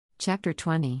Chapter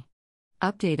 20.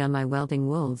 Update on my welding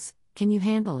wolves. Can you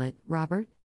handle it, Robert?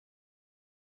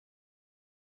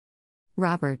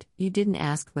 Robert, you didn't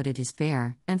ask, but it is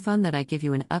fair and fun that I give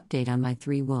you an update on my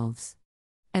 3 wolves.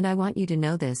 And I want you to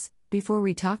know this, before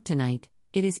we talk tonight,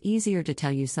 it is easier to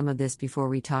tell you some of this before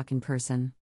we talk in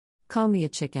person. Call me a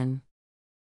chicken.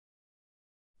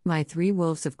 My 3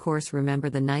 wolves of course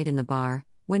remember the night in the bar,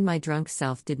 when my drunk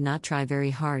self did not try very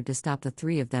hard to stop the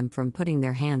 3 of them from putting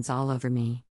their hands all over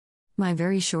me. My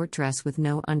very short dress with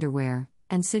no underwear,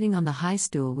 and sitting on the high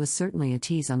stool was certainly a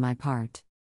tease on my part.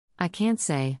 I can't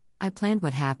say I planned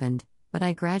what happened, but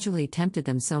I gradually tempted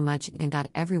them so much and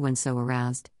got everyone so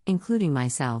aroused, including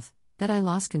myself, that I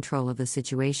lost control of the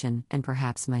situation and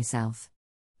perhaps myself.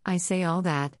 I say all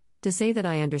that to say that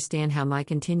I understand how my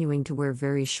continuing to wear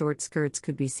very short skirts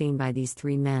could be seen by these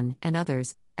 3 men and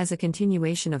others as a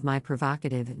continuation of my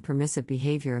provocative and permissive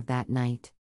behavior of that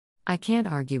night. I can't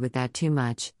argue with that too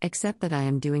much, except that I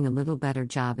am doing a little better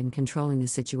job in controlling the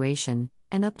situation,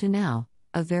 and up to now,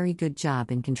 a very good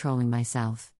job in controlling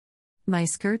myself. My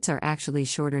skirts are actually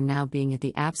shorter now, being at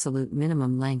the absolute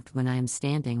minimum length when I am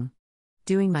standing.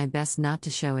 Doing my best not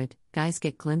to show it, guys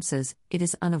get glimpses, it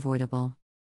is unavoidable.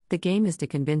 The game is to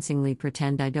convincingly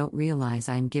pretend I don't realize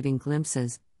I am giving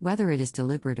glimpses, whether it is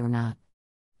deliberate or not.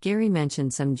 Gary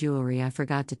mentioned some jewelry I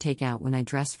forgot to take out when I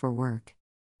dressed for work.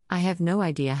 I have no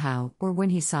idea how or when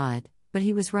he saw it, but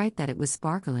he was right that it was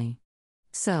sparkly.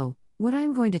 So, what I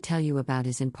am going to tell you about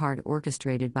is in part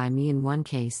orchestrated by me in one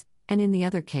case, and in the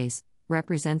other case,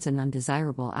 represents an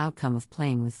undesirable outcome of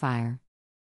playing with fire.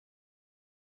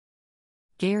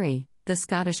 Gary, the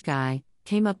Scottish guy,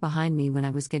 came up behind me when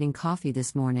I was getting coffee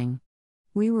this morning.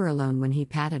 We were alone when he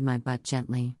patted my butt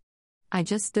gently. I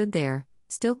just stood there,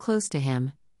 still close to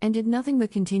him, and did nothing but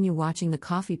continue watching the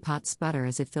coffee pot sputter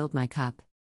as it filled my cup.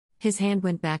 His hand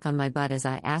went back on my butt as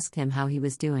I asked him how he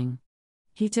was doing.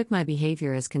 He took my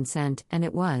behavior as consent, and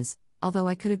it was, although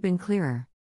I could have been clearer.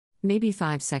 Maybe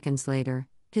 5 seconds later,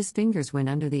 his fingers went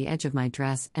under the edge of my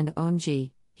dress and OMG,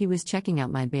 he was checking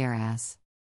out my bare ass.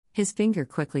 His finger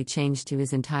quickly changed to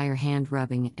his entire hand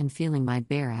rubbing and feeling my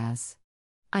bare ass.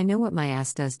 I know what my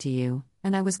ass does to you,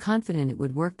 and I was confident it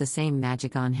would work the same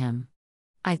magic on him.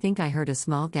 I think I heard a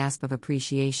small gasp of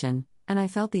appreciation, and I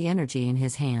felt the energy in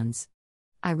his hands.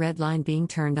 I read line being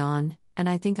turned on, and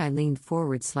I think I leaned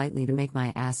forward slightly to make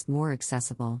my ass more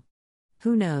accessible.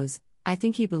 Who knows, I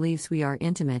think he believes we are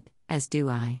intimate, as do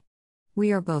I.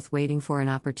 We are both waiting for an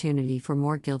opportunity for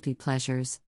more guilty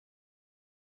pleasures.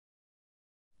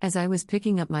 As I was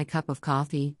picking up my cup of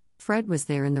coffee, Fred was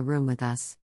there in the room with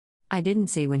us. I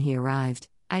didn't see when he arrived,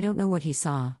 I don't know what he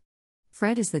saw.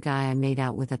 Fred is the guy I made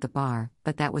out with at the bar,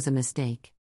 but that was a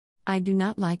mistake. I do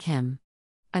not like him.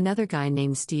 Another guy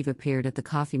named Steve appeared at the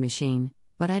coffee machine,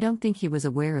 but I don't think he was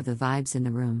aware of the vibes in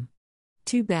the room.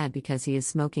 Too bad because he is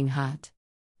smoking hot.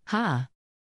 Ha!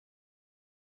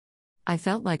 I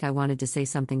felt like I wanted to say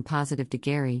something positive to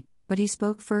Gary, but he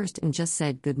spoke first and just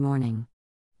said good morning.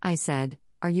 I said,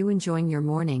 "Are you enjoying your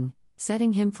morning?"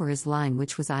 setting him for his line,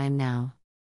 which was I am now.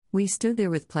 We stood there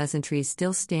with pleasantries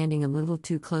still standing a little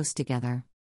too close together.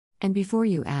 And before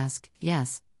you ask,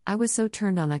 yes, I was so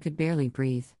turned on I could barely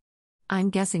breathe. I'm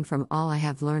guessing from all I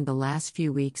have learned the last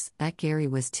few weeks that Gary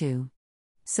was too.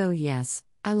 So yes,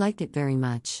 I liked it very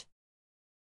much.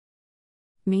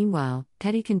 Meanwhile,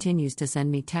 Teddy continues to send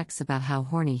me texts about how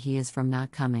horny he is from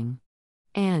not coming.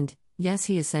 And, yes,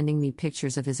 he is sending me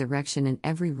pictures of his erection in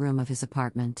every room of his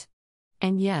apartment.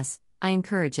 And yes, I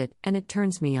encourage it, and it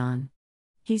turns me on.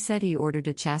 He said he ordered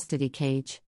a chastity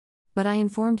cage. But I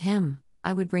informed him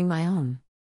I would bring my own.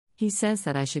 He says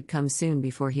that I should come soon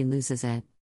before he loses it.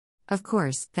 Of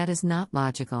course, that is not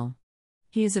logical.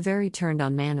 He is a very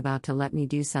turned-on man about to let me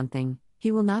do something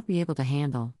he will not be able to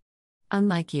handle.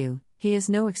 Unlike you, he has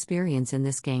no experience in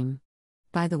this game.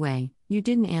 By the way, you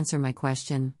didn't answer my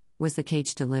question, was the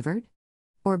cage delivered?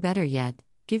 Or better yet,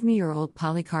 give me your old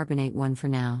polycarbonate one for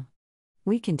now.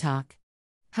 We can talk.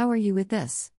 How are you with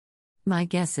this? My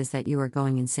guess is that you are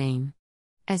going insane.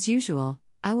 As usual,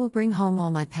 I will bring home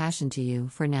all my passion to you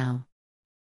for now.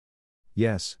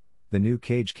 Yes, the new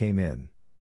cage came in.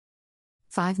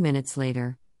 5 minutes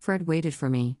later, Fred waited for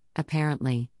me,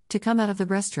 apparently, to come out of the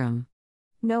restroom.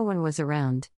 No one was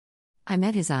around. I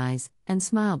met his eyes, and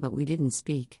smiled, but we didn't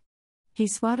speak. He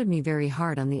swatted me very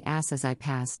hard on the ass as I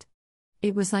passed.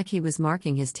 It was like he was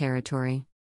marking his territory.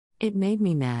 It made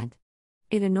me mad.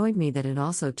 It annoyed me that it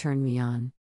also turned me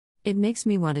on. It makes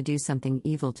me want to do something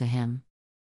evil to him.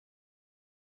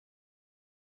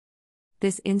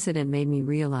 This incident made me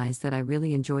realize that I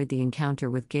really enjoyed the encounter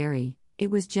with Gary. It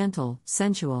was gentle,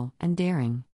 sensual, and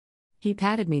daring. He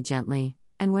patted me gently,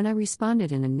 and when I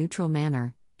responded in a neutral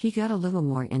manner, he got a little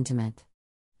more intimate.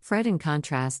 Fred, in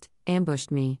contrast,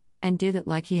 ambushed me, and did it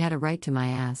like he had a right to my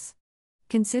ass.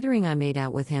 Considering I made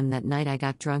out with him that night I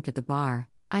got drunk at the bar,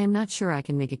 I am not sure I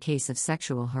can make a case of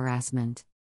sexual harassment.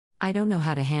 I don't know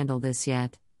how to handle this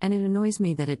yet, and it annoys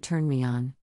me that it turned me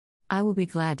on. I will be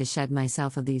glad to shed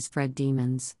myself of these Fred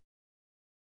demons.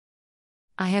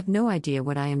 I have no idea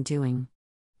what I am doing.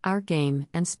 Our game,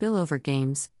 and spillover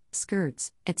games,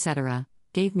 skirts, etc.,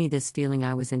 gave me this feeling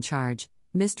I was in charge,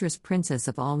 mistress princess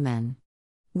of all men.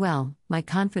 Well, my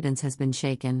confidence has been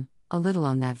shaken, a little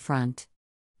on that front.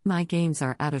 My games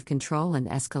are out of control and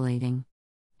escalating.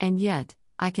 And yet,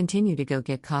 I continue to go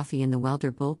get coffee in the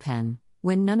welder bullpen,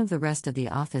 when none of the rest of the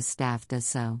office staff does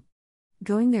so.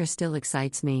 Going there still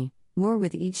excites me, more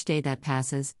with each day that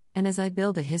passes, and as I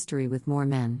build a history with more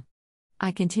men.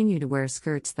 I continue to wear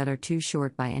skirts that are too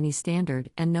short by any standard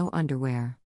and no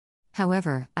underwear.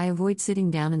 However, I avoid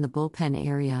sitting down in the bullpen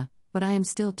area, but I am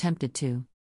still tempted to.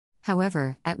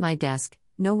 However, at my desk,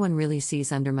 no one really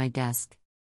sees under my desk.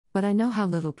 But I know how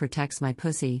little protects my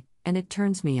pussy, and it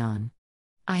turns me on.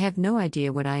 I have no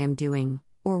idea what I am doing,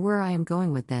 or where I am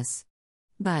going with this.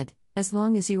 But, as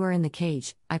long as you are in the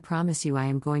cage, I promise you I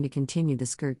am going to continue the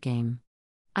skirt game.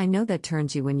 I know that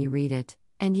turns you when you read it,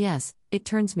 and yes, it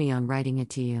turns me on writing it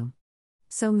to you.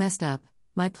 So messed up,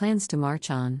 my plans to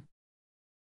march on.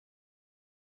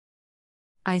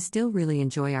 I still really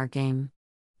enjoy our game.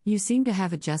 You seem to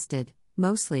have adjusted,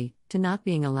 mostly, to not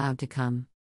being allowed to come.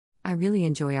 I really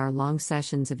enjoy our long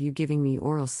sessions of you giving me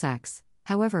oral sex,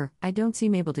 however, I don't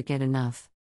seem able to get enough.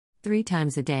 3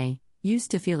 times a day,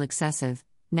 used to feel excessive,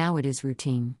 now it is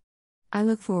routine. I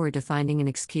look forward to finding an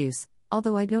excuse,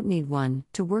 although I don't need one,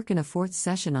 to work in a 4th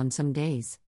session on some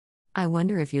days. I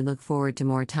wonder if you look forward to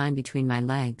more time between my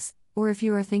legs, or if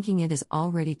you are thinking it is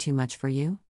already too much for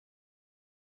you?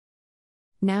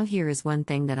 Now here is one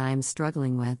thing that I am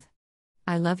struggling with.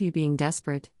 I love you being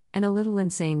desperate, and a little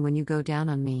insane when you go down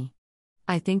on me.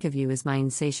 I think of you as my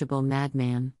insatiable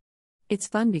madman. It's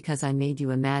fun because I made you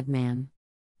a madman.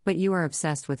 But you are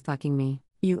obsessed with fucking me.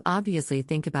 You obviously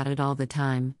think about it all the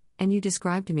time, and you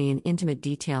describe to me in intimate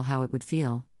detail how it would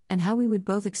feel, and how we would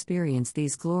both experience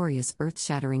these glorious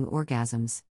earth-shattering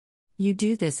orgasms. You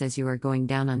do this as you are going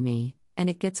down on me,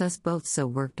 and it gets us both so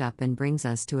worked up and brings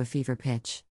us to a fever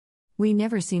pitch. We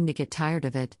never seem to get tired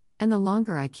of it, and the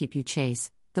longer I keep you chase,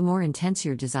 the more intense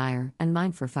your desire and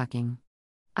mine for fucking.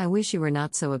 I wish you were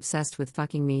not so obsessed with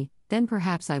fucking me, then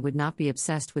perhaps I would not be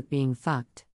obsessed with being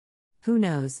fucked. Who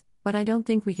knows, but I don't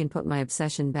think we can put my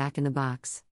obsession back in the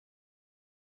box.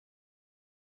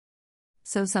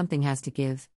 So something has to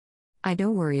give. I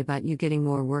don't worry about you getting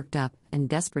more worked up and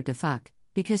desperate to fuck,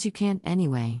 because you can't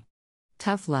anyway.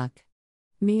 Tough luck.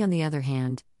 Me on the other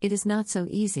hand, it is not so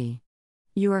easy.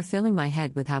 You are filling my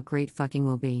head with how great fucking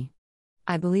will be.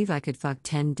 I believe I could fuck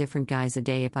 10 different guys a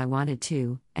day if I wanted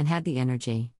to, and had the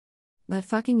energy. But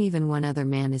fucking even one other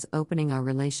man is opening our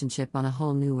relationship on a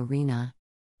whole new arena.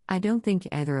 I don't think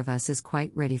either of us is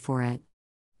quite ready for it.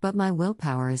 But my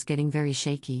willpower is getting very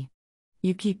shaky.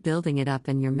 You keep building it up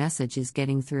and your message is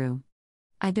getting through.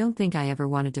 I don't think I ever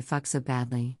wanted to fuck so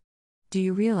badly. Do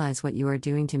you realize what you are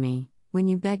doing to me, when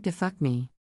you beg to fuck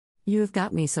me? You have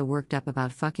got me so worked up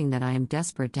about fucking that I am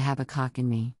desperate to have a cock in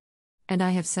me. And I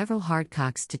have several hard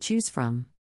cocks to choose from.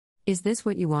 Is this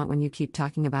what you want when you keep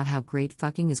talking about how great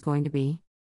fucking is going to be?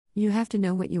 You have to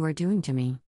know what you are doing to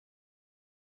me.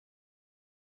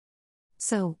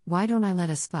 So, why don't I let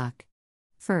us fuck?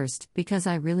 First, because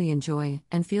I really enjoy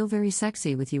and feel very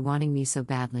sexy with you wanting me so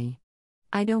badly.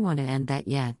 I don't want to end that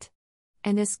yet.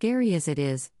 And as scary as it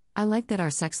is, I like that our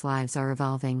sex lives are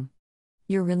evolving.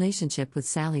 Your relationship with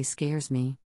Sally scares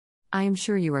me. I am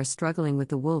sure you are struggling with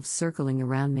the wolves circling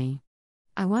around me.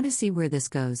 I want to see where this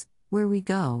goes, where we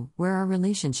go, where our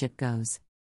relationship goes.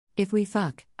 If we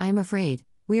fuck, I am afraid,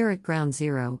 we are at ground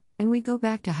zero, and we go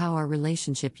back to how our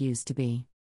relationship used to be.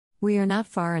 We are not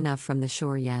far enough from the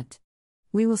shore yet.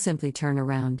 We will simply turn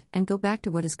around and go back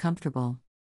to what is comfortable.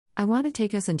 I want to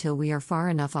take us until we are far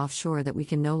enough offshore that we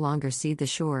can no longer see the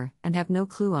shore and have no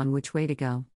clue on which way to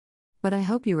go. But I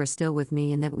hope you are still with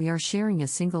me and that we are sharing a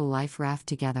single life raft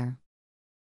together.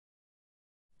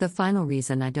 The final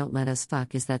reason I don't let us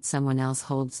fuck is that someone else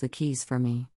holds the keys for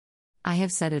me. I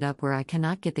have set it up where I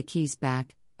cannot get the keys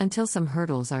back until some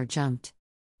hurdles are jumped.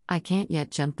 I can't yet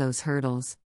jump those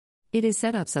hurdles. It is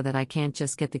set up so that I can't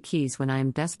just get the keys when I am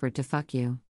desperate to fuck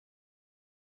you.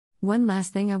 One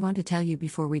last thing I want to tell you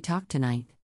before we talk tonight.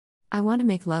 I want to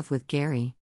make love with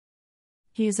Gary.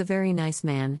 He is a very nice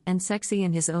man and sexy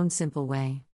in his own simple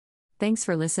way. Thanks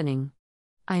for listening.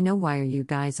 I know why you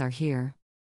guys are here.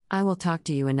 I will talk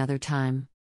to you another time.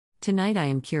 Tonight I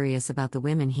am curious about the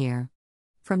women here.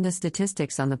 From the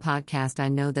statistics on the podcast, I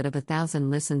know that of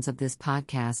 1,000 listens of this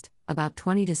podcast, about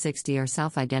 20 to 60 are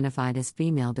self-identified as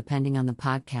female depending on the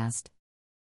podcast.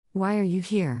 Why are you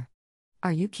here?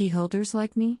 Are you key holders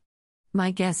like me?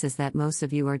 My guess is that most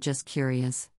of you are just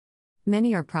curious.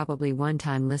 Many are probably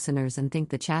one-time listeners and think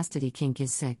the chastity kink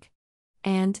is sick.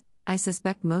 And, I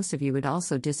suspect most of you would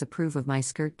also disapprove of my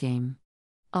skirt game.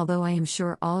 Although I am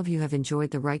sure all of you have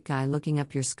enjoyed the right guy looking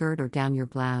up your skirt or down your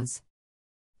blouse.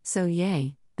 So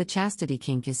yay, the chastity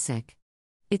kink is sick.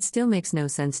 It still makes no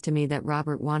sense to me that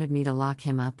Robert wanted me to lock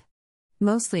him up.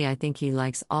 Mostly I think he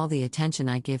likes all the attention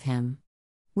I give him.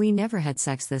 We never had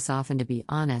sex this often, to be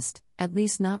honest, at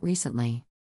least not recently.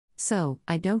 So,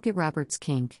 I don't get Robert's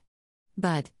kink.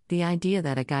 But, the idea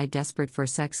that a guy desperate for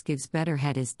sex gives better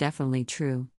head is definitely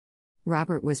true.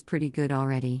 Robert was pretty good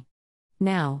already.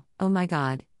 Now, oh my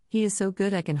god, he is so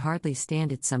good I can hardly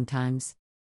stand it sometimes.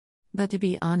 But to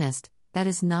be honest, that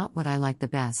is not what I like the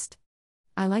best.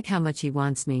 I like how much he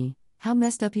wants me, how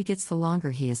messed up he gets the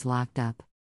longer he is locked up.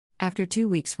 After 2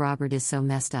 weeks, Robert is so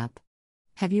messed up.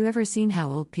 Have you ever seen how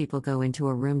old people go into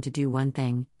a room to do one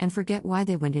thing, and forget why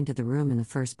they went into the room in the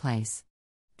first place?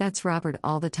 That's Robert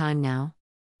all the time now.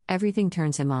 Everything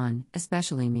turns him on,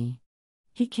 especially me.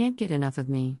 He can't get enough of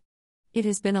me. It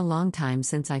has been a long time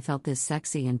since I felt this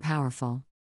sexy and powerful.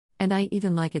 And I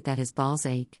even like it that his balls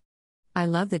ache. I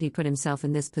love that he put himself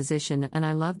in this position, and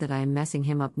I love that I am messing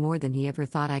him up more than he ever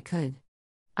thought I could.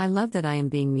 I love that I am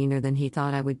being meaner than he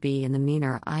thought I would be, and the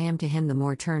meaner I am to him, the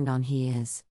more turned on he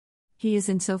is. He is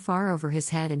in so far over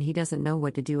his head and he doesn't know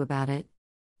what to do about it.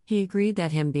 He agreed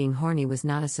that him being horny was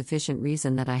not a sufficient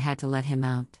reason that I had to let him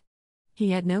out.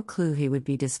 He had no clue he would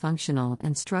be dysfunctional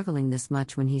and struggling this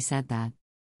much when he said that.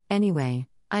 Anyway,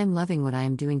 I am loving what I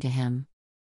am doing to him.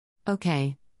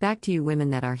 Okay, back to you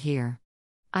women that are here.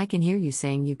 I can hear you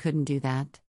saying you couldn't do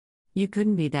that. You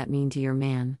couldn't be that mean to your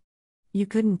man. You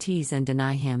couldn't tease and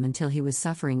deny him until he was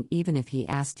suffering even if he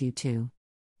asked you to.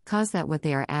 Cause that what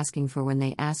they are asking for when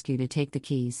they ask you to take the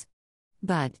keys.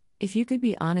 But, if you could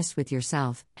be honest with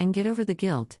yourself, and get over the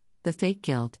guilt, the fake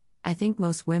guilt, I think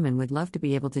most women would love to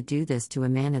be able to do this to a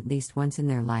man at least once in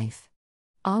their life.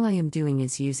 All I am doing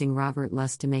is using Robert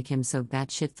lust to make him so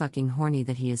batshit fucking horny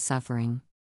that he is suffering.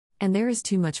 And there is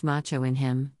too much macho in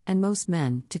him, and most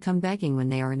men, to come begging when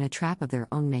they are in a trap of their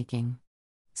own making.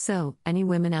 So, any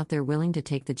women out there willing to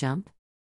take the jump?